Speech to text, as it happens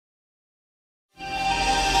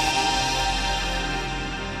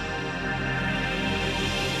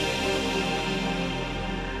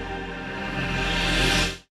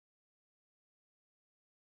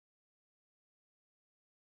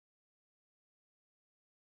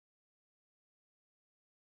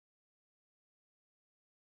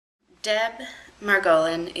Deb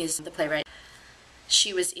Margolin is the playwright.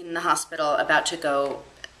 She was in the hospital about to go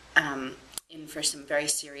in for some very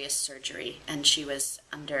serious surgery, and she was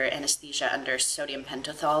under anesthesia under sodium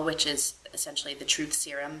pentothal, which is essentially the truth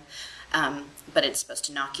serum, but it's supposed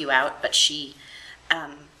to knock you out. But she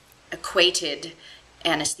equated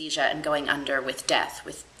anesthesia and going under with death,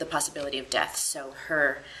 with the possibility of death. So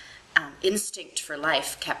her instinct for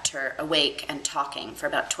life kept her awake and talking for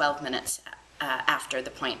about 12 minutes after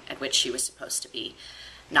the point at which she was supposed to be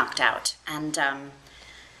knocked out. And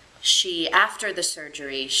after the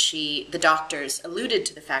surgery, the doctors alluded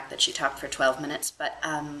to the fact that she talked for 12 minutes, but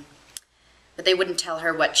they wouldn't tell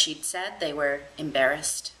her what she'd said. They were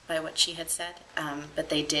embarrassed by what she had said, but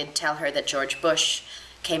they did tell her that George Bush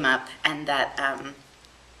came up, and that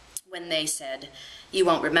when they said, "You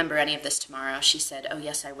won't remember any of this tomorrow," she said, "Oh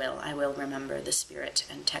yes, I will. I will remember the spirit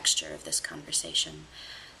and texture of this conversation."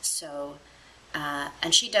 So,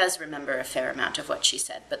 and she does remember a fair amount of what she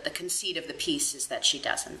said, but the conceit of the piece is that she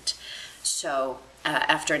doesn't. So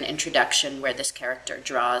after an introduction where this character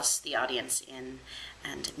draws the audience in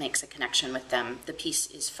and makes a connection with them, the piece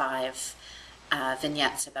is 5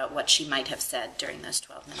 vignettes about what she might have said during those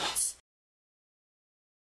 12 minutes.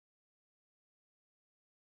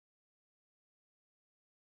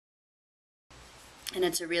 And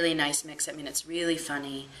it's a really nice mix. I mean, it's really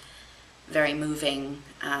funny, very moving,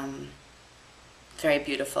 very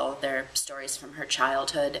beautiful. They're stories from her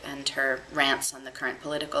childhood and her rants on the current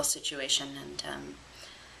political situation,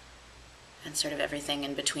 and sort of everything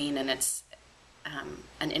in between. And it's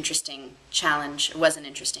an interesting challenge. It was an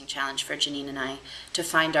interesting challenge for Jeannine and I to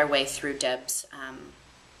find our way through Deb's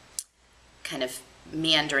kind of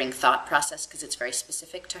meandering thought process, because it's very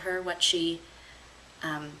specific to her what she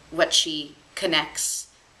connects,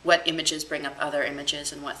 what images bring up other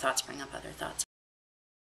images, and what thoughts bring up other thoughts.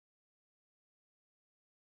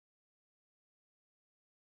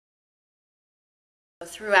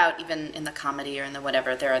 Throughout, even in the comedy or in the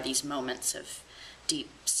whatever, there are these moments of deep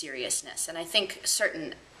seriousness. And I think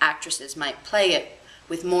certain actresses might play it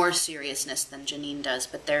with more seriousness than Jeannine does,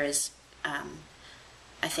 but there is,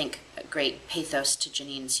 I think, a great pathos to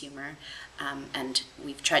Jeannine's humor. And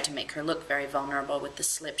we've tried to make her look very vulnerable with the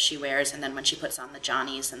slip she wears, and then when she puts on the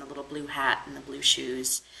Johnnies and the little blue hat and the blue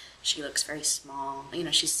shoes, she looks very small. You know,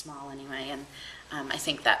 she's small anyway, and I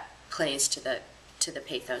think that plays to the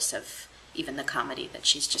pathos of even the comedy, that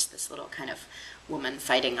she's just this little kind of woman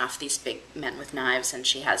fighting off these big men with knives, and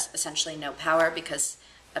she has essentially no power because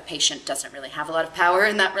a patient doesn't really have a lot of power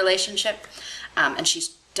in that relationship, and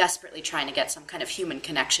she's desperately trying to get some kind of human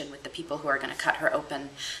connection with the people who are going to cut her open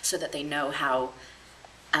so that they know how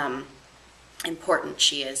important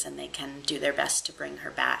she is and they can do their best to bring her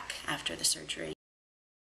back after the surgery.